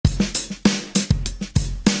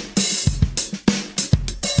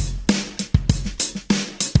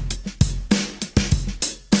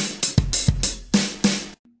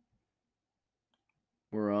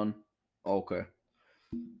Okay.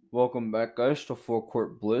 Welcome back, guys, to Full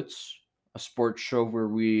Court Blitz, a sports show where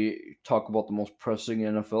we talk about the most pressing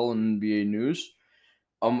NFL and NBA news.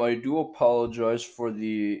 I do apologize for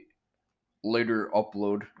the later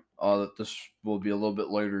upload. That this will be a little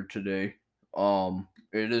bit later today.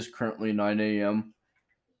 It is currently 9 a.m.,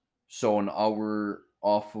 so an hour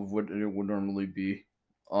off of what it would normally be.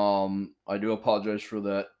 I do apologize for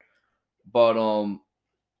that, but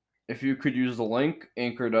if you could use the link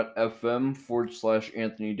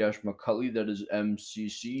anchor.fm/Anthony McCulley, that is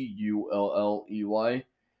MCCULLEY.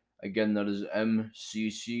 Again, that is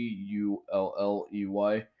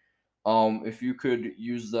MCCULLEY. If you could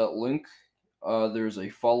use that link, there's a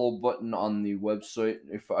follow button on the website.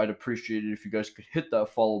 If I'd appreciate it if you guys could hit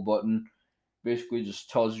that follow button. Basically, just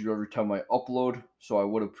tells you every time I upload, so I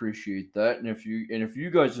would appreciate that. And if you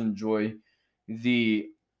guys enjoy the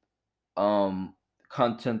um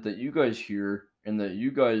content that you guys hear and that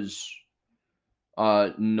you guys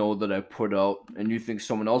know that I put out and you think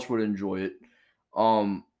someone else would enjoy it,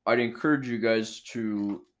 I'd encourage you guys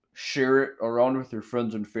to share it around with your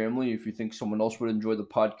friends and family if you think someone else would enjoy the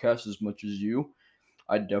podcast as much as you.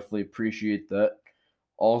 I'd definitely appreciate that.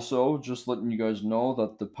 Also, just letting you guys know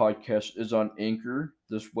that the podcast is on Anchor,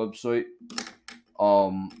 this website,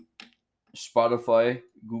 um, Spotify,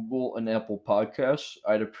 Google, and Apple Podcasts.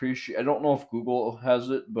 I don't know if Google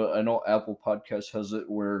has it, but I know Apple Podcasts has it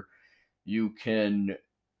where you can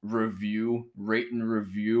rate and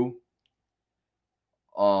review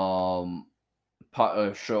um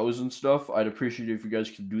shows and stuff. I'd appreciate it if you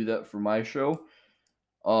guys could do that for my show.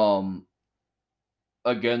 Um,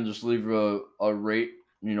 Again, just leave a rate,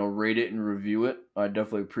 rate it and review it. I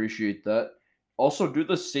definitely appreciate that. Also, do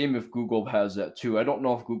the same if Google has that too. I don't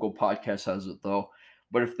know if Google Podcast has it though,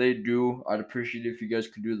 but if they do, I'd appreciate it if you guys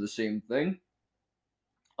could do the same thing.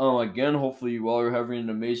 Again, hopefully you all are having an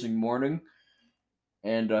amazing morning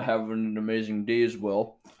and having an amazing day as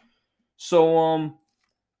well. So,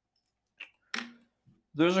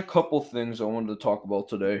 there's a couple things I wanted to talk about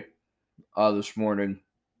today, this morning.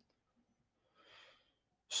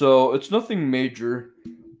 So it's nothing major,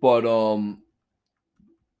 but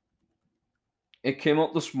it came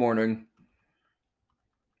out this morning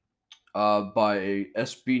by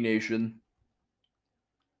SB Nation.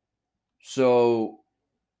 So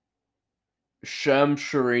Sham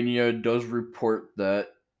Sharania does report that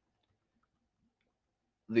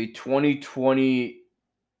the 2020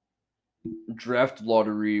 draft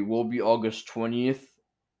lottery will be August 20th,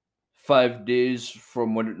 5 days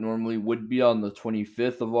from when it normally would be on the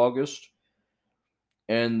 25th of August.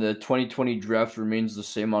 And the 2020 draft remains the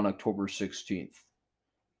same on October 16th.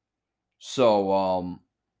 So,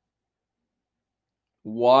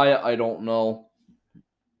 why, I don't know.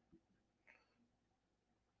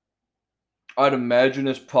 I'd imagine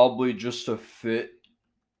it's probably just to fit.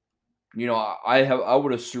 I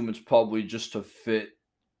would assume it's probably just to fit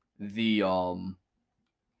the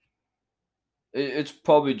it's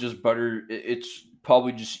probably just better. It's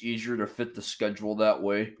probably just easier to fit the schedule that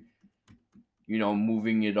way.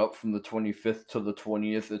 Moving it up from the 25th to the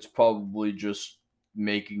 20th, it's probably just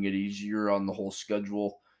making it easier on the whole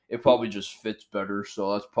schedule. It probably just fits better,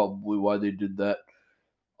 so that's probably why they did that.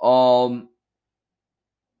 Um,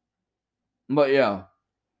 but yeah,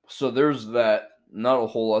 so there's that. Not a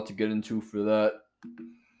whole lot to get into for that.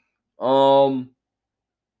 Um,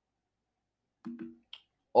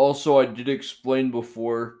 Also, I did explain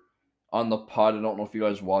before on the pod. I don't know if you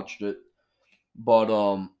guys watched it, but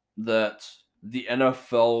that the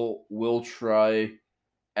NFL will try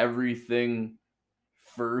everything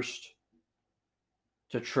first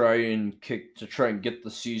to try and get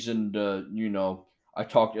the season to I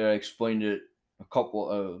explained it a couple.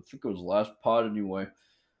 I think it was last pod anyway.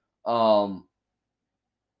 Um,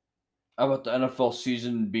 about the NFL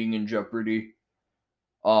season being in jeopardy.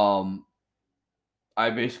 Um, I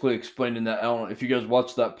basically explained in that. I don't know if you guys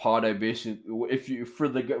watched that pod. I basically, if you for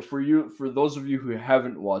those of you who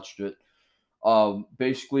haven't watched it,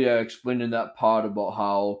 basically I explained in that pod about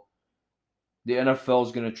how the NFL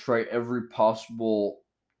is going to try every possible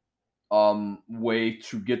way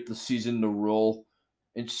to get the season to roll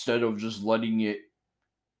instead of just letting it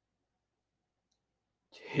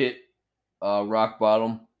hit rock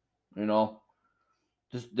bottom. You know,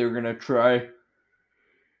 just they're gonna try.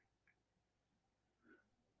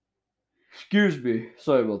 Excuse me,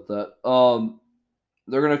 sorry about that.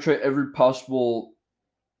 They're gonna try every possible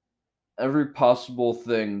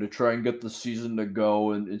thing to try and get the season to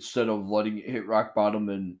go, and instead of letting it hit rock bottom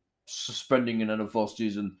and suspending an NFL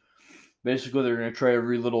season, basically they're going to try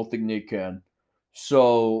every little thing they can.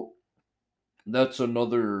 So that's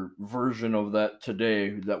another version of that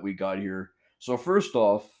today that we got here. So first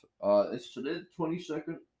off, it's today the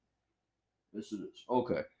 22nd. Yes, it is.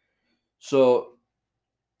 Okay. So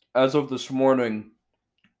as of this morning,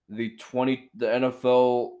 the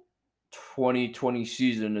NFL 2020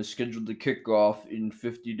 season is scheduled to kick off in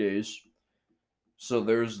 50 days. So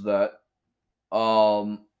there's that.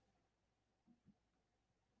 Um,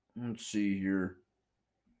 let's see here.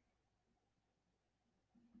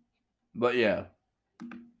 But yeah,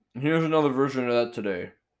 here's another version of that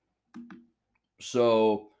today.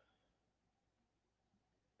 So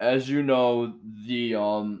as you know, the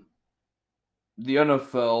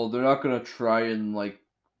NFL, they're not gonna try and like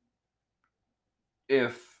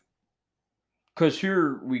if because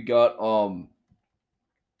here we got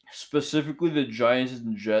specifically the Giants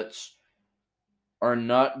and Jets are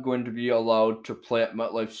not going to be allowed to play at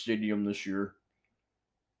MetLife Stadium this year.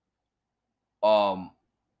 Um,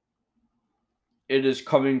 it is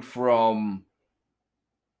coming from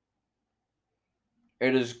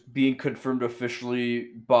it is being confirmed officially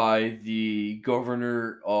by the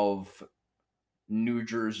governor of New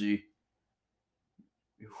Jersey,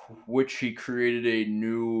 which he created a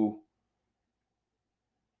new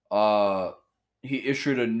uh he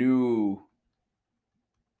issued a new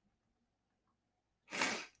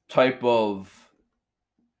type of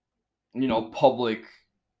public,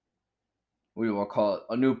 what do you want to call it,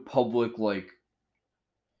 a new public like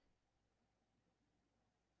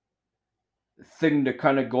thing to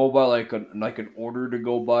kind of go by, like an order to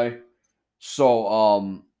go by.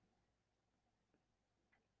 So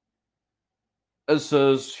it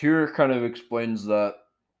says here, it kind of explains that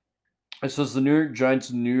it says the New York Giants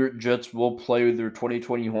and New York Jets will play their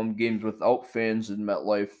 2020 home games without fans in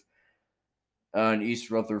MetLife and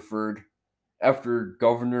East Rutherford after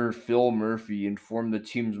Governor Phil Murphy informed the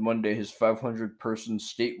teams Monday his 500-person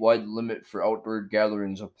statewide limit for outdoor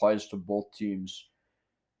gatherings applies to both teams.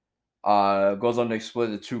 Goes on to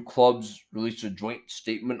explain the two clubs released a joint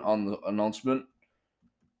statement on the announcement.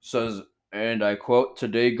 Says, and I quote,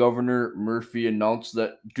 today Governor Murphy announced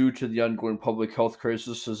that due to the ongoing public health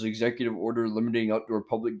crisis, his executive order limiting outdoor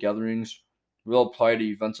public gatherings will apply to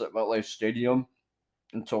events at MetLife Stadium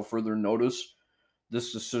until further notice.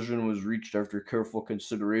 This decision was reached after careful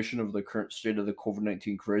consideration of the current state of the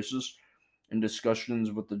COVID-19 crisis, in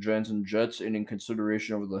discussions with the Giants and Jets, and in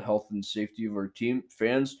consideration of the health and safety of our team,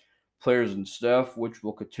 fans, players, and staff, which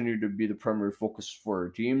will continue to be the primary focus for our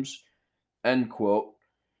teams. End quote.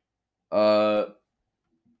 Uh,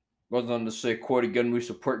 Goes on to say, quote, again, we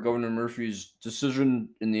support Governor Murphy's decision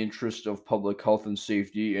in the interest of public health and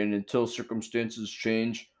safety, and until circumstances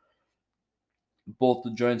change, both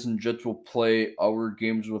the Giants and Jets will play our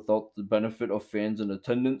games without the benefit of fans in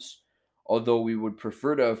attendance. Although we would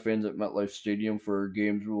prefer to have fans at MetLife Stadium for our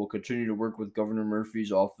games, we will continue to work with Governor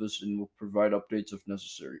Murphy's office and will provide updates if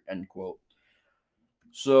necessary. End quote.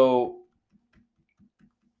 So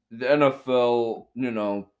the NFL,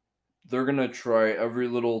 they're gonna try every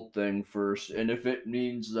little thing first, and if it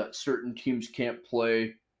means that certain teams can't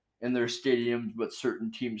play in their stadiums but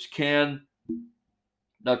certain teams can,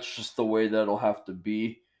 that's just the way that'll have to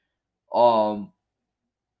be. Um,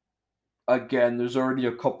 Again, there's already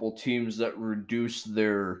a couple teams that reduce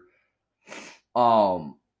their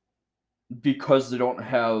um because they don't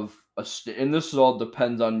have a state, and this all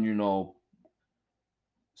depends on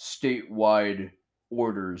statewide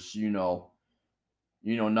orders.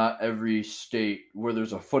 Not every state where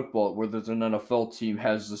there's a football, where there's an NFL team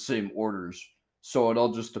has the same orders. So it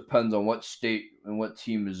all just depends on what state and what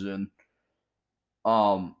team is in.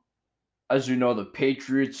 Um, as you know, the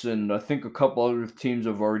Patriots and I think a couple other teams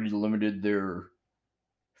have already limited their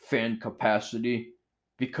fan capacity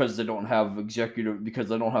because they don't have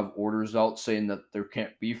orders out saying that there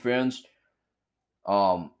can't be fans.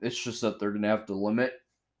 It's just that they're gonna have to limit.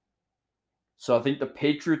 So I think the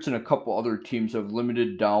Patriots and a couple other teams have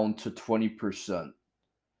limited down to 20%.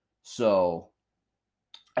 So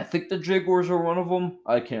I think the Jaguars are one of them.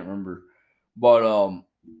 I can't remember, but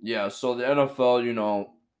yeah. So the NFL,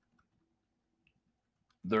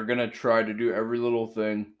 they're gonna try to do every little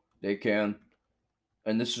thing they can,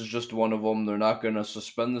 and this is just one of them. They're not gonna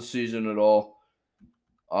suspend the season at all.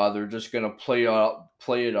 They're just gonna play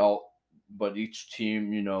it out. But each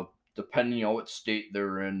team, depending on what state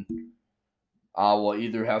they're in, will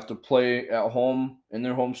either have to play at home in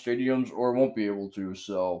their home stadiums or won't be able to.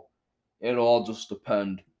 So it'll all just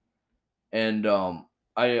depend. And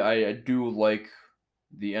I do like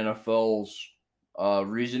the NFL's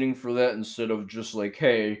reasoning for that, instead of just like,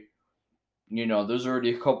 hey, there's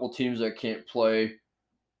already a couple teams that can't play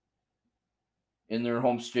in their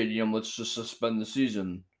home stadium. Let's just suspend the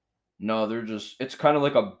season. No, they're just it's kind of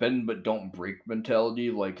like a bend but don't break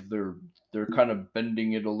mentality. Like they're kind of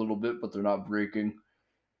bending it a little bit, but they're not breaking.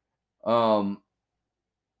 Um,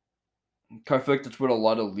 I feel like that's what a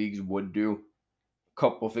lot of leagues would do.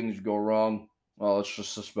 Couple things go wrong. Well, let's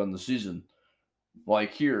just suspend the season.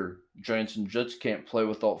 Like here, Giants and Jets can't play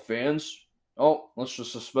without fans. Oh, let's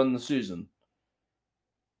just suspend the season.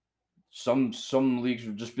 Some leagues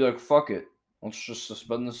would just be like, fuck it. Let's just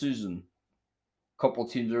suspend the season. Couple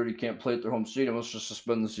teams already can't play at their home stadium. Let's just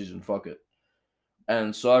suspend the season. Fuck it.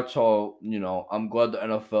 And so that's how, I'm glad the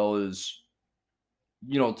NFL is,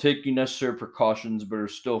 taking necessary precautions, but are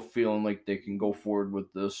still feeling like they can go forward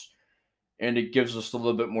with this. And it gives us a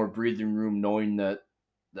little bit more breathing room knowing that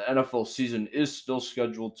the NFL season is still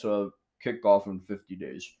scheduled to kick off in 50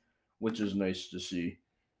 days, which is nice to see.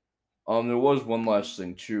 There was one last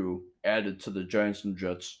thing too added to the Giants and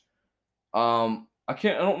Jets. I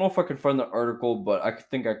don't know if I can find the article, but I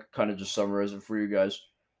think I could kind of just summarize it for you guys.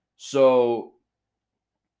 So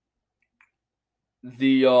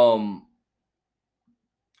the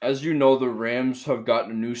as you know, the Rams have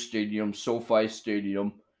gotten a new stadium, SoFi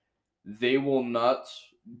Stadium. They will not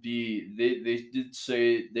be they didn't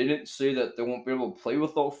say that they won't be able to play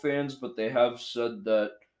without fans, but they have said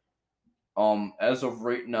that as of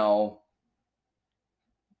right now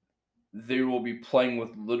they will be playing with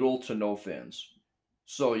little to no fans.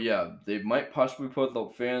 So yeah, they might possibly play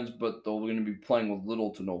without fans, but they're going to be playing with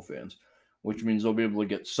little to no fans, which means they'll be able to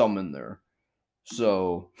get some in there.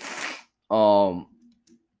 So, um,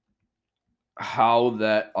 how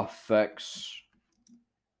that affects,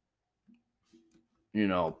 you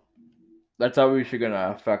know, that's obviously going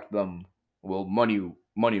to affect them. Well,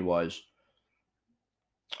 money wise.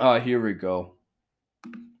 Here we go.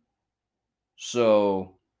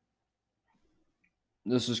 So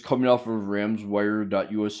this is coming off of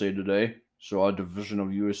RamsWire.USA today, so a division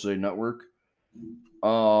of USA Network.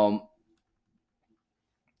 Um,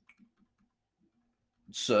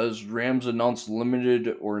 it says Rams announced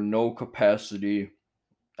limited or no capacity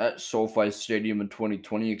at SoFi Stadium in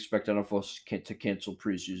 2020. Expect NFL to cancel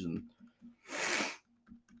preseason.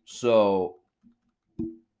 So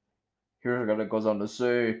here it goes on to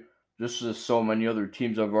say, just as so many other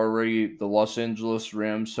teams have already, the Los Angeles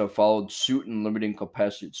Rams have followed suit in limiting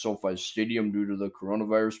capacity at SoFi Stadium due to the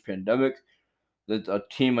coronavirus pandemic. That a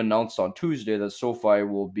team announced on Tuesday that SoFi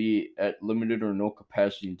will be at limited or no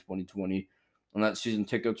capacity in 2020, and that season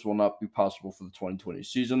tickets will not be possible for the 2020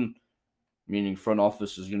 season. Meaning, front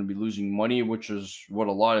office is going to be losing money, which is what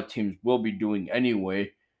a lot of teams will be doing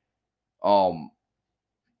anyway. Um,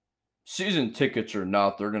 Season tickets or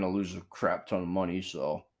not, they're going to lose a crap ton of money.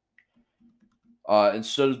 So,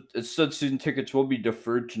 instead, season tickets will be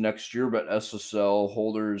deferred to next year, but SSL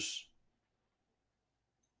holders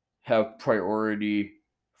have priority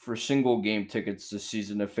for single game tickets this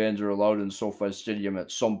season if fans are allowed in SoFi Stadium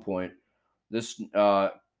at some point. This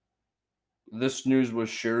this news was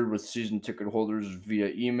shared with season ticket holders via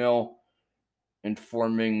email,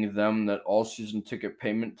 informing them that all season ticket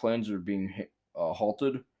payment plans are being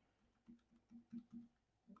halted.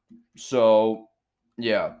 So,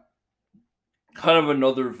 yeah, kind of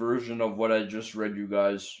another version of what I just read you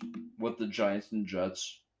guys with the Giants and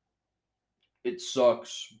Jets. It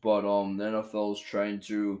sucks, but the NFL is trying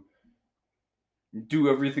to do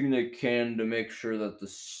everything they can to make sure that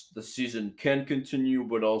the season can continue,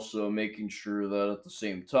 but also making sure that at the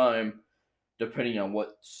same time, depending on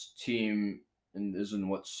what team and is in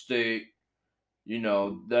what state, the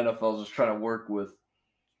NFL is just trying to work with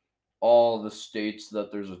all the states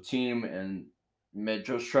that there's a team and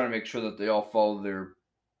just trying to make sure that they all follow their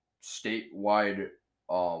statewide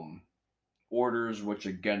um, orders, which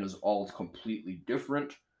again is all completely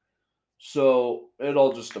different. So it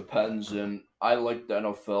all just depends, and I like the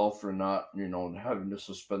NFL for not, having to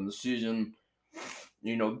suspend the season,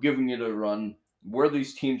 giving it a run. Where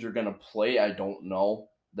these teams are going to play, I don't know.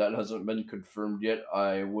 That hasn't been confirmed yet.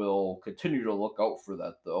 I will continue to look out for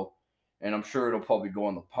that, though. And I'm sure it'll probably go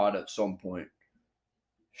on the pod at some point,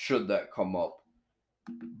 should that come up.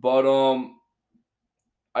 But,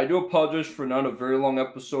 I do apologize for not a very long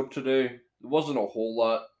episode today. It wasn't a whole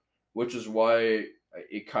lot, which is why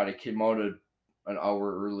it kind of came out an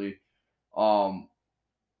hour early. Um,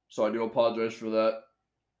 so I do apologize for that.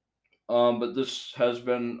 But this has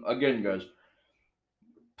been, again, guys,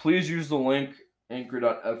 please use the link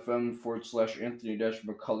anchor.fm/Anthony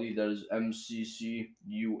McCulley. That is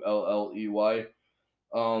MCCULLEY.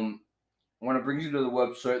 When it brings you to the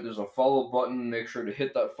website, there's a follow button. Make sure to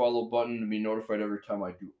hit that follow button to be notified every time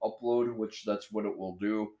I do upload, which that's what it will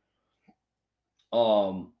do.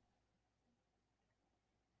 Um,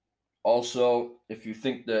 Also, if you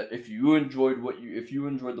think that if you enjoyed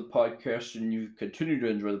the podcast and you continue to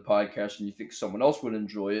enjoy the podcast and you think someone else would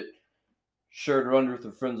enjoy it, share it around with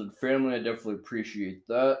their friends and family. I definitely appreciate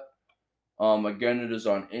that. Again, it is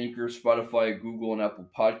on Anchor, Spotify, Google, and Apple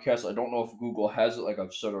Podcasts. I don't know if Google has it, like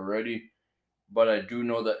I've said already, but I do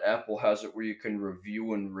know that Apple has it where you can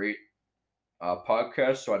review and rate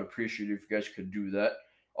podcasts. So I'd appreciate it if you guys could do that.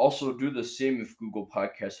 Also, do the same if Google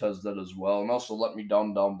Podcast has that as well, and also let me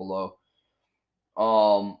down below.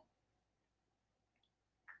 Um,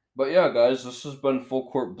 but yeah, guys, this has been Full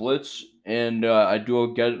Court Blitz, and I do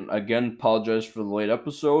again apologize for the late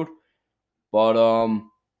episode, but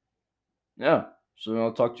yeah. So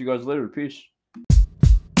I'll talk to you guys later. Peace.